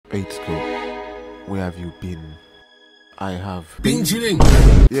Hey Scoop, where have you been? I have been chilling.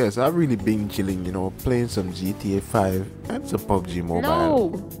 Yes, I've really been chilling, you know, playing some GTA 5 and some PUBG Mobile.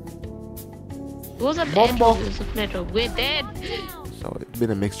 No! It wasn't Android, it was a Metro. We're dead! So it's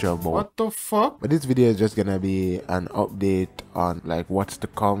been a mixture of both. What the fuck? But this video is just gonna be an update on like what's to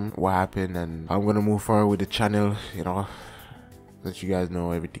come, what happened, and I'm gonna move forward with the channel, you know, let you guys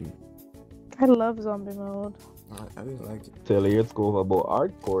know everything. I love zombie mode. I didn't like it. Tell you let's go about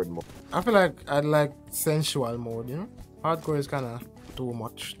hardcore mode. I feel like I'd like sensual mode, you know? Hardcore is kinda too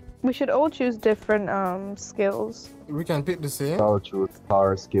much. We should all choose different skills. We can pick the same. I'll choose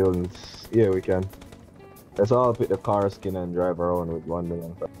car skills. Yeah, we can. Let's all pick the car skin and drive around with 1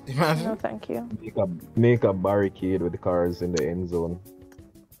 million. Imagine. No, thank you. Make a barricade with the cars in the end zone.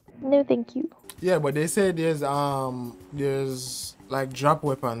 No, thank you. Yeah, but they say there's like drop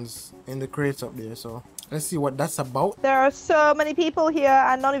weapons in the crates up there, so let's see what that's about. There are so many people here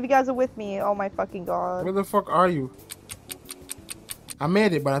and none of you guys are with me. Oh my fucking god. Where the fuck are you? I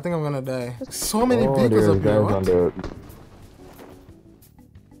made it, but I think I'm gonna die. So many vehicles there's up there. guys on the...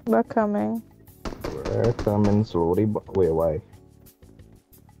 We're coming. We're coming slowly, but wait, why?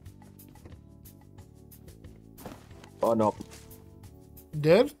 Oh no.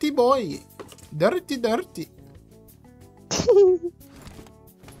 Dirty boy. Dirty.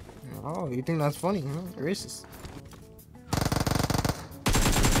 Oh, you think that's funny, huh? Racist.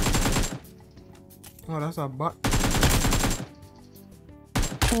 Oh, that's a bot.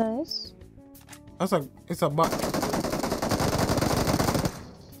 Nice. It's a bot.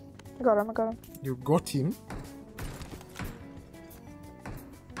 I got him. You got him?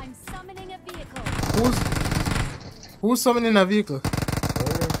 I'm summoning a vehicle. Who's summoning a vehicle?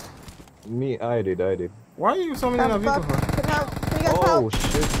 Me, I did. Why are you summoning a vehicle for? Can you guys Oh help?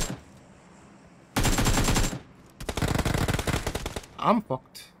 shit. I'm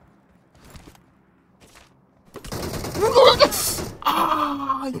fucked.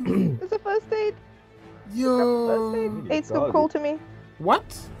 Ah, It's a first aid. yo. Hey, Scoop, call to me. What?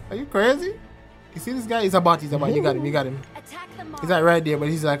 Are you crazy? You see this guy? He's a bot. You got him. Attack the mob. He's like right there, but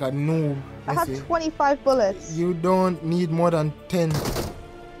he's like a noob. I Let's have see. 25 bullets. You don't need more than 10.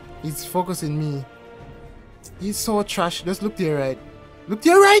 He's focusing me. He's so trash. Just look to your right. Look to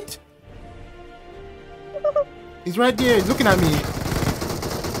your right! He's right there. He's looking at me.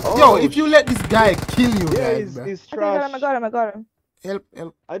 Oh, Yo, if you let this guy kill you, yeah, guys, bruh. he's Okay, trash. I got him.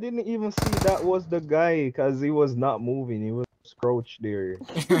 Help. I didn't even see that was the guy because he was not moving. He was crouched there.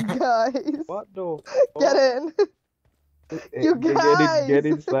 Guys, What the? get in. You guys. Get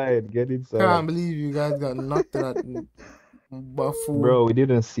inside. Get inside. Can't believe you guys got knocked at that buffoon. Bro, we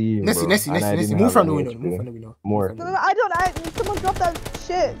didn't see him. Nessie. Move from the window. More. No, someone drop that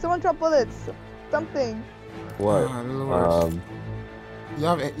shit. Someone drop bullets. Something. What? Ah, Lord. You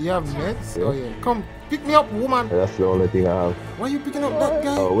have meds? Yeah. Oh yeah. Come, pick me up, woman. That's the only thing I have. Why are you picking up that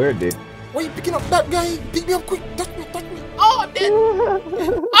guy? Oh, where did? Why are you picking up that guy? Pick me up quick. Touch me. Oh, I'm dead.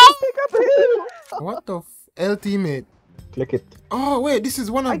 Pick up him. What the LT mate? Click it. Oh wait, this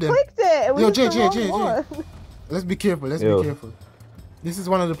is one of I them. clicked it. It was Yo, just the Jay. wrong one. Let's be careful. Be careful. This is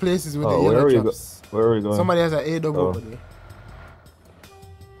one of the places with the Where yellow are you traps. Where are we going? Somebody has an AW Oh. over there.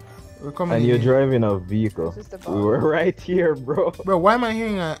 We're coming And in you're here. driving a vehicle. It's just a We bomb. were right here, bro. Bro, why am I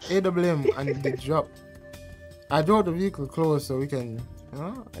hearing an AWM and the drop? I drove the vehicle close so we can, you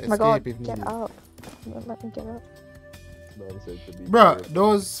know, Oh my god, escape if get needed. up. Let me get up. Bro,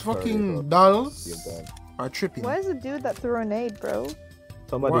 those fucking Sorry, dolls are tripping. Where's the dude that threw a nade, bro?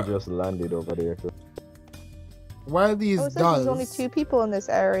 Somebody What? just landed over there. Why are these Oh, it says dolls there's only 2 people in this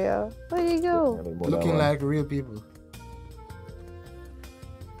area. Where do you go? looking like real people?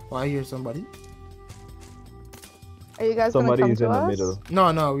 Oh, I hear somebody. Are you guys gonna come Somebody's to in the us? middle.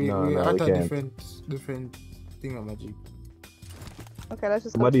 No, we No, at we a can't. different thing of magic. Okay, let's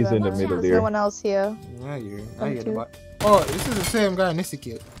just Somebody's go to in the them. middle There's there. no one else here. Yeah, I hear Come the to. bot. Oh, this is the same guy, Nessie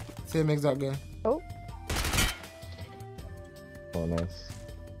kid. Same exact guy. Oh, Oh, nice.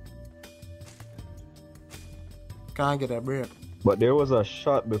 Can't get a break. But there was a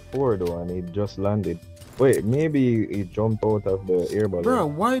shot before though, and he just landed. Wait, maybe he jumped out of the air balloon. Bro,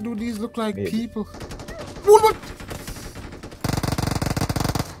 why do these look like Maybe. people? What?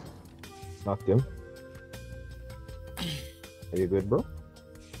 Knocked him. Are you good, bro?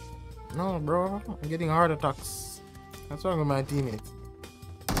 No, bro. I'm getting heart attacks. What's wrong with my teammates?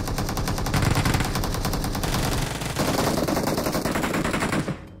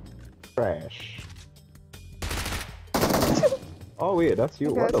 Crash. Oh wait, that's you.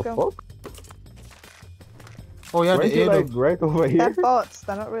 Okay, What the let's go. fuck? Oh yeah, Weren't the you AW. like right over here? they're bots.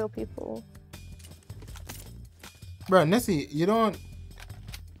 They're not real people. Bro, Nessie, you don't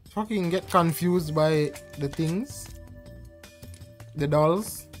fucking get confused by the things. The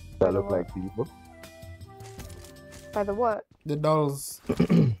dolls. That look like people. By the what? The dolls.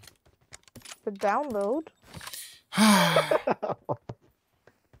 The download?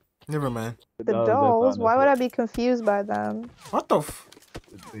 Never mind. The dolls? Why would I be confused by them? What the f?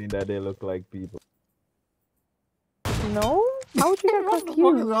 Saying that they look like people. No? How would you get What the fuck is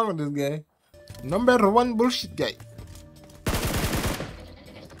confused? wrong with this guy? Number one bullshit guy.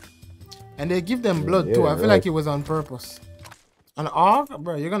 And they give them blood too. I feel like it was on purpose. An AUG?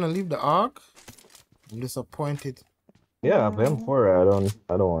 Bro, you're gonna leave the AUG? I'm disappointed. Yeah, M4.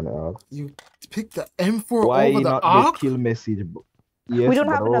 I don't want to. You picked the M4 Why over the not AUG? the kill message? Yes, We don't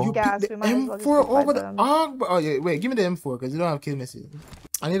have bro. enough You gas. picked We the might as well just M4 go fight over the them. AUG? Oh yeah, wait, give me the M4 because you don't have kill message.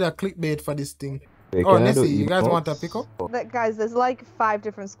 I need a clickbait for this thing. Hey, Oh, can I do Nessie, you guys emotes? want a pickup? Guys, there's like 5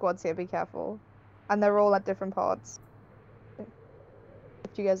 different squads here. Be careful. And they're all at different parts.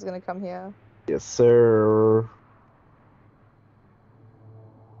 If you guys are gonna come here. Yes, sir.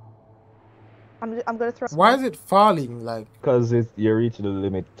 I'm gonna throw. Why is it falling? Like, Because you reach the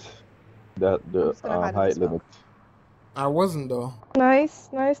limit. The just gonna hide in height this limit. I wasn't though. Nice.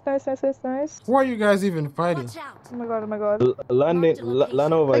 Who are you guys even fighting? Watch out. Oh my god, oh my god.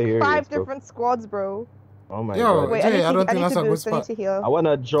 Land over Like here. 5 let's go. different squads, bro. Oh my Yo, god. Wait, Jay, I I don't think need that's to a good boost, I need spot. to heal. I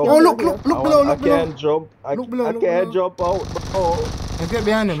wanna jump. Oh, look Heal. below, I look below. can't jump. I Look below, look can't below. jump out. Oh. Let's get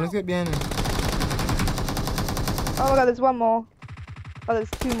behind him, let's get behind him. Oh my god, there's one more. Oh, there's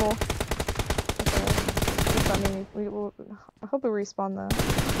 2 more. Okay. I hope we respawn there.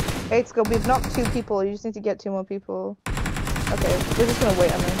 Hey, it's good. We've knocked 2 people. You just need to get 2 more people. Okay, we're just gonna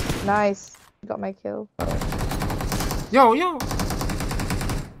wait on this. Nice. Got my kill. Yo.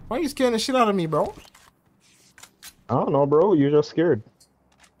 Why are you scaring the shit out of me, bro? I don't know, bro. You're just scared.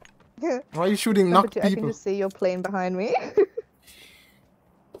 Why are you shooting No, knocked but I can people? just see your plane behind me.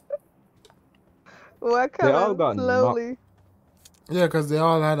 We're They all coming got slowly. Yeah, because they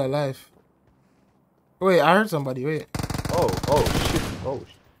all had a life. Wait, I heard somebody. Wait. Oh shit. Oh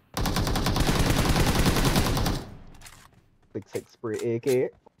shit. 6 spray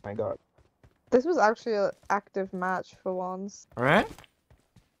AK. My god. This was actually an active match for once. Alright?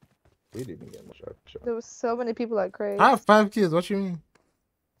 We didn't get much shot. There was so many people like crazy. I have 5 kills. What you mean?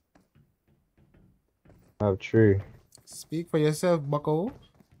 I have 3. Speak for yourself, bucko.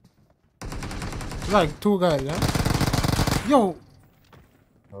 Like 2 guys, huh? Yo!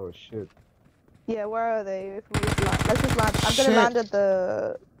 Oh shit. Yeah, where are they? If we just land, let's just land. I'm Shit. gonna land at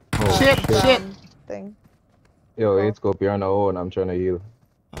the Oh, Shit. ground thing. Yo, it's go you're on the own. I'm trying to heal.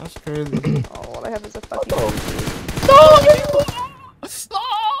 That's crazy. Oh, all I have is a fucking.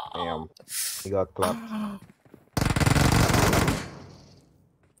 Damn. He got clapped.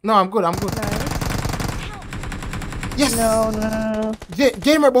 No, I'm good. Nice. Yes! No.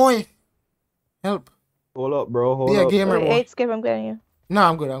 Gamer boy! Help. Hold up, bro. Hold Yeah, up. gamer Wait, boy. 8 skip, I'm getting you. No,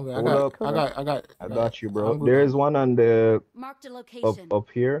 I'm good. I Hold got I got you, bro. I'm good. There's one on the Marked a location. up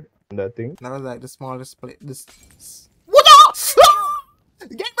here. On that thing. That was like the smallest plate. This. What the?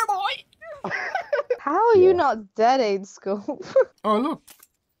 Gamer boy! How are you not dead, 8 scope? Oh, look.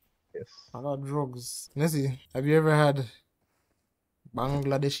 Yes. I got drugs. Nessie, have you ever had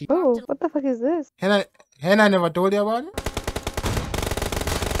Bangladeshi? Oh, what the fuck is this? Henna never told you about it?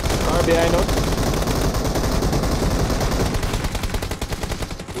 Car behind us.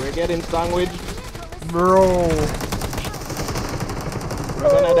 We're getting sandwiched. Bro. We're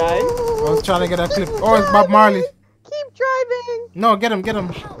gonna die. I was trying to get a clip. Oh, it's Bob Marley. Keep driving! No, get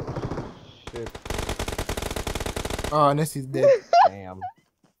him. Shit. Oh, Nessie's dead. Damn.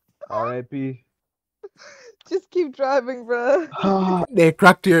 R.I.P. Just keep driving, bro. They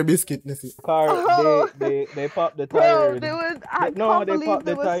cracked your biscuit, Nessie. Car. Oh. They popped the Bro, tires. there was. I No, can't they believe popped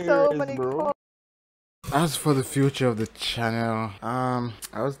there the was so tires, many bro. calls. As for the future of the channel, I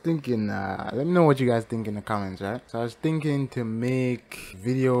was thinking, let me know what you guys think in the comments, right? So I was thinking to make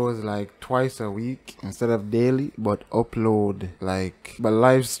videos like twice a week instead of daily, but upload but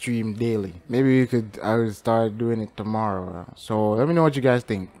live stream daily. Maybe I would start doing it tomorrow. So let me know what you guys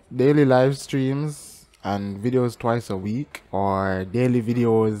think. Daily live streams and videos twice a week, or daily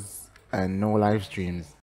videos and no live streams.